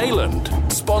Garage Neyland.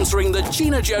 Sponsoring the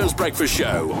Gina Jones Breakfast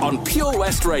Show on Pure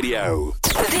West Radio.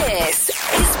 This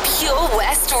is Pure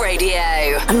West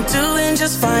Radio. I'm doing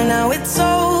just fine now, it's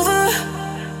over.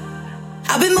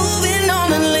 I've been moving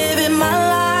on and living my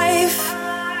life,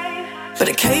 but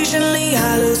occasionally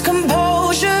I lose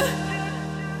composure,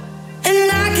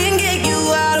 and I can get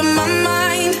you out of my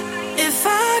mind. If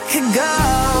I could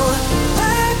go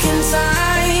back in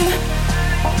time,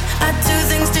 I'd do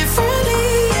things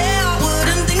differently, yeah, I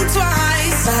wouldn't think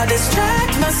twice. I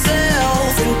distract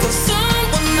myself, think of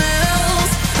someone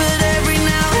else, but every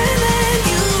now and then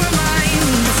you remind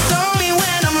me. It's only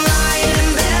when I'm lying in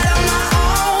bed on my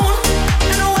own,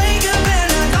 and I wake up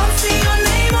and I don't see your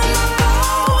name on my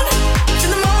phone. To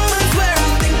the moments where I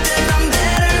think that I'm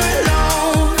better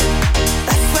alone.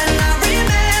 That's when I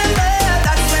remember,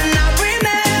 that's when I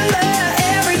remember.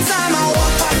 Every time I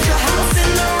walk past your house in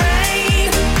the rain,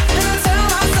 and I tell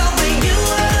myself that you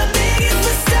were the biggest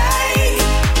mistake.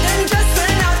 And just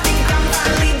when I think I'm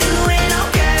finally doing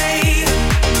okay,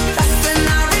 that's when I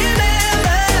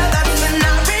remember, that's when I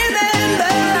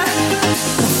remember.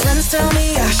 My friends tell me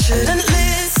I shouldn't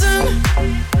listen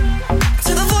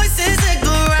to the voices that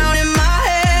go round in my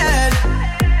head,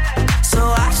 so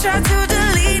I try to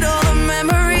delete all the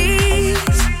memories,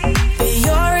 but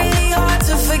you're really hard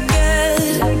to forget.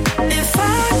 If I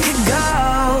could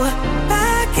go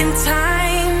back in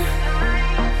time,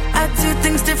 I'd do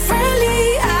things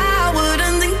differently, I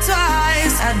wouldn't think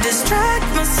twice. I'd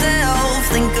distract myself,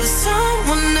 think of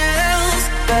someone else,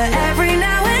 but every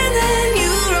now and then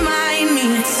you remind me.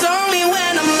 It's only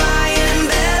when I'm lying in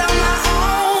bed on my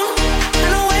own,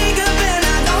 and I wake up and I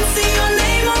don't see your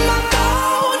name on my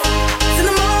phone. To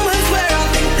the moments where I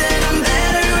think that I'm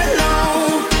better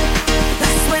alone,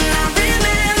 that's when I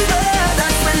remember,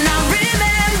 that's when I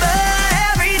remember.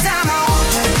 Every time I walk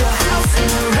past your house in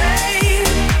the rain,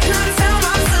 and I tell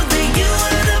myself that you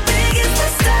were the biggest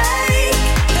mistake.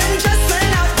 And just when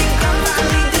I think I'm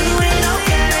finally doing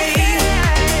okay,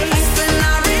 that's when I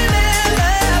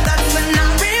remember, that's when I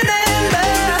remember.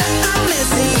 I'm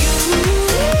missing you.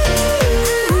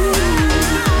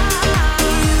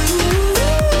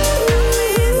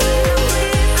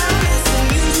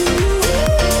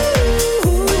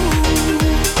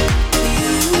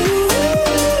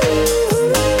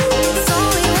 It's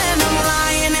only when I'm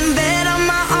lying in bed on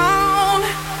my own,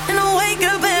 and I wake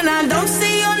up and I don't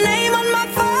see your name on my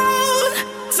phone.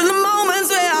 To the moments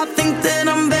where I think that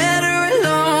I'm better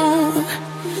alone,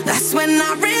 that's when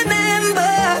I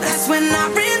remember, that's when I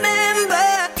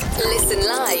remember. Listen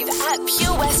live at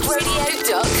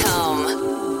purewestradio.com.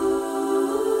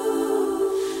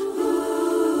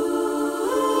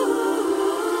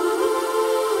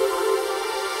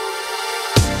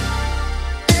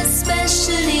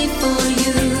 Especially for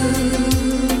you,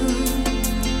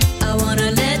 I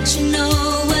wanna let you know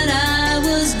what I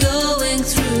was going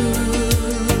through.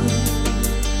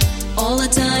 All the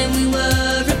time we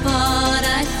were apart,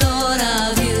 I thought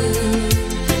of you.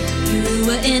 You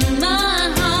were in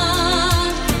my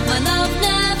heart, my love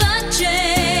never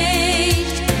changed.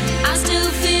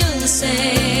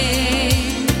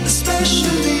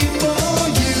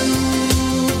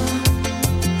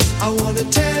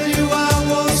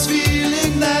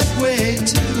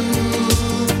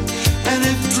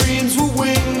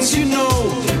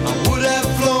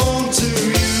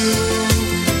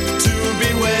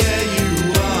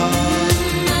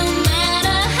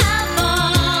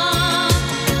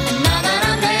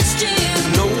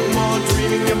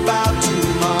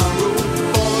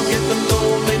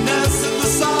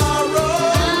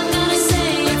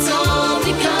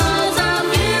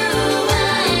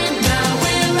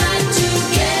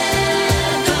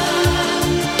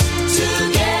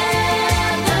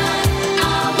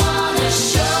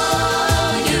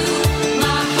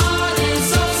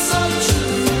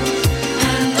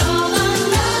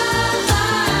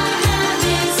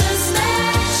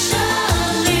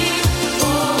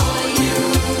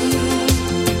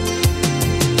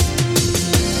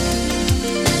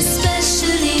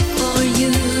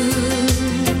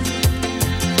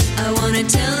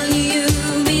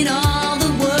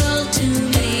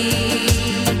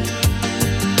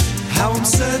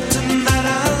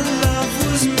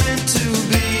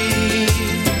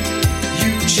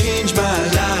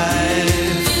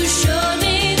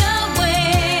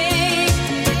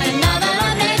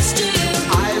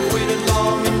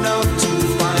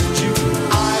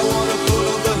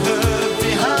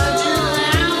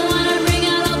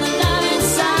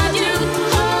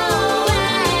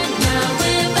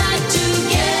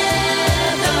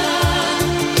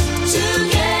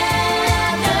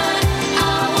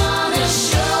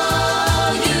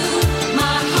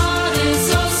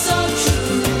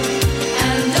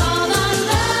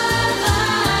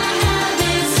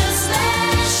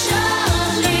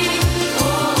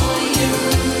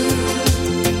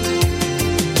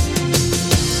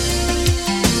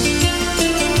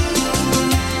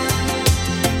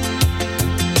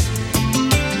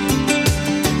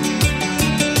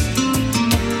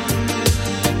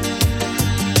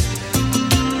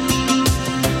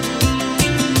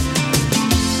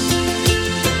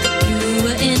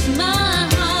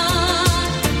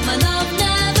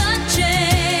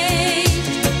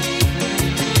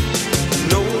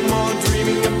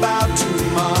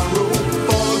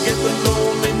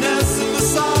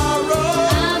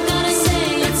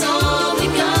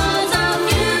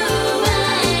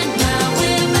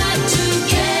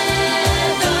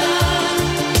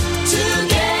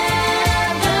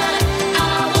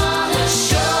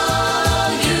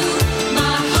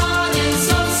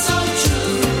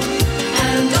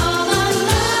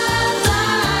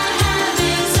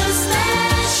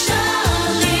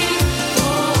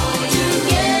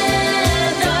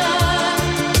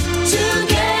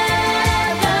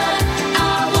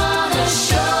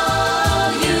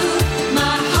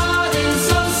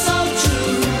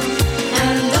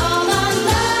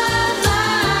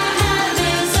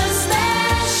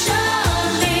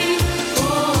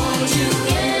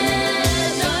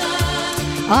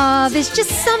 there's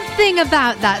just something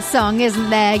about that song,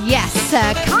 isn't there? Yes,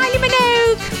 Kylie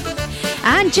Minogue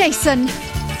and Jason.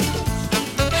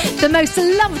 The most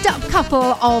loved up couple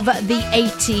of the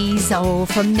 80s, oh,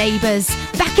 from Neighbours.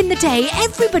 Back in the day,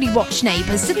 everybody watched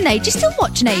Neighbours, didn't they? Do you still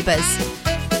watch Neighbours?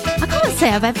 I can't say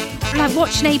I've ever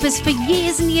watched Neighbours for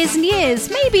years and years and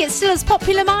years. Maybe it's still as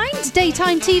popular mind,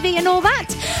 daytime TV and all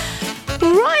that.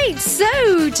 Right,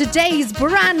 so today's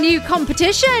brand new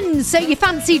competition. So you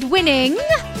fancied winning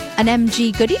an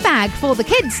MG goodie bag for the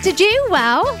kids, did you?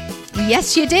 Well,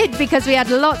 yes, you did, because we had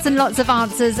lots and lots of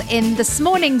answers in this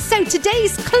morning. So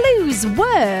today's clues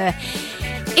were: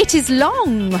 it is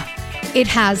long, it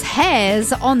has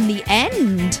hairs on the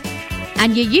end,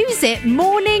 and you use it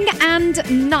morning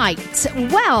and night.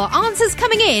 Well, answers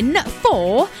coming in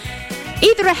for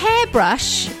either a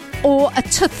hairbrush or a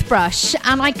toothbrush,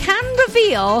 and I can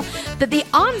reveal that the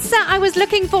answer I was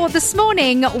looking for this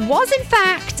morning was in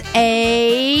fact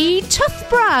a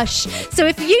toothbrush. So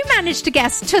if you managed to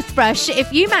guess toothbrush,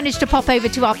 if you managed to pop over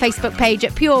to our Facebook page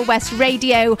at Pure West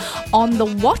Radio on the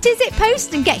What Is It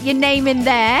post and get your name in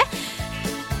there,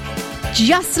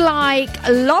 just like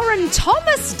Lauren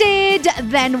Thomas did,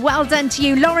 then well done to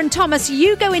you. Lauren Thomas,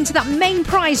 you go into that main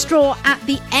prize draw at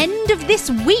the end of this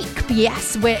week.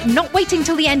 Yes, we're not waiting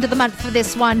till the end of the month for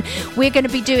this one. We're going to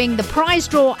be doing the prize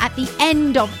draw at the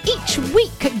end of each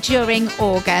week during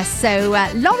August. So,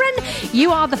 Lauren,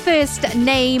 you are the first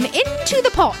name into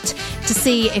the pot to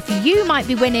see if you might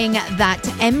be winning that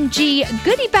MG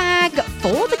goodie bag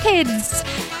for the kids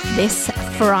this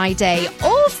Friday.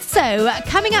 Also,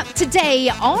 coming up today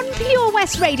on Pure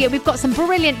West Radio, we've got some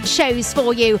brilliant shows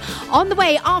for you. On the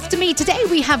way after me today,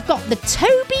 we have got the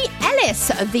Toby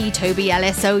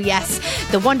Ellis, oh yes,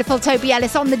 the wonderful Toby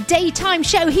Ellis on the daytime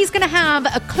show. He's going to have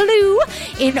a clue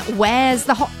in Where's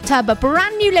the Hot Tub, a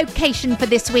brand new location for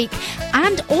this week,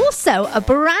 and also a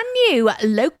brand new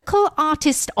local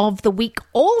artist of the week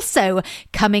also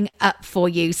coming up for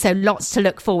you. So lots to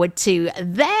look forward to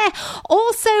there.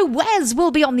 Also, Wes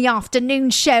will be on the afternoon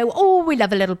show. Oh, we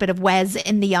love a little bit of Wes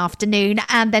in the afternoon.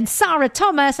 And then Sarah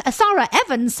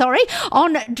Evans,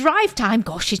 on Drive Time.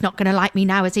 Gosh, she's not going to like me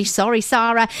now, is she? Sorry,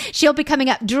 Sarah. She'll be coming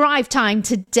up Drive Time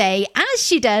today, as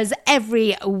she does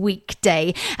every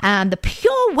weekday. And the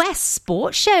Pure West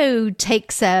Sports Show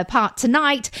takes part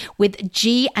tonight with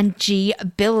G&G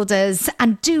Builders.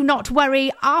 And do not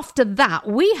worry, after that,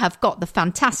 we have got the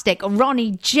fantastic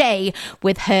Ronnie J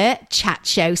with her chat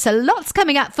show. So lots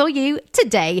coming up for you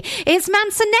today. It's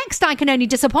Manson next, I Can Only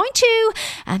Disappoint You,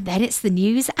 and then it's the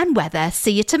news and weather.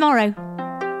 See you tomorrow.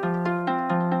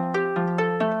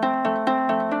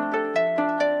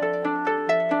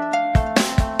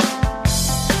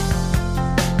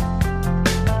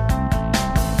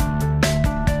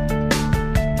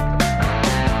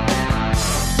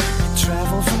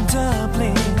 Travel from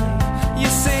Dublin, you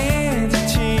said you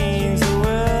changed the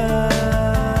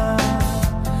world.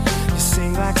 You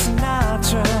sing like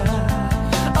Sinatra.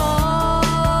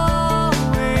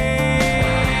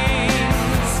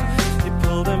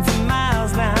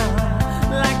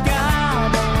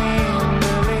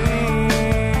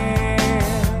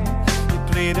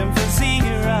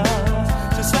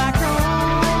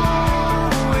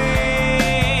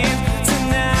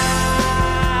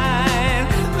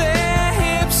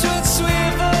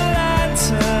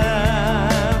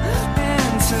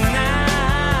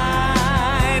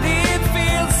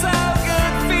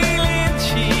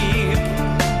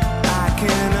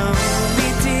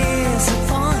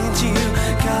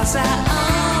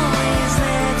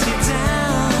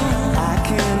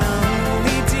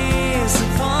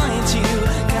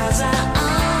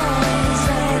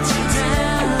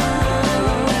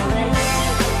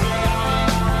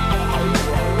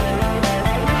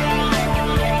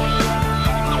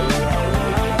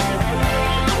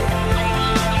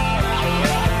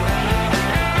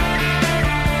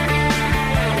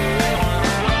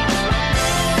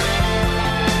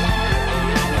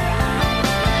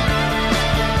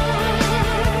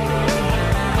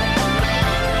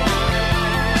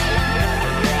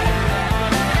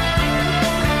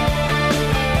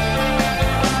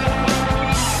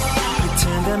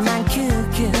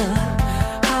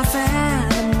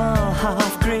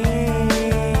 Half grace,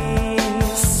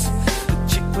 the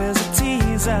chick was a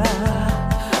teaser.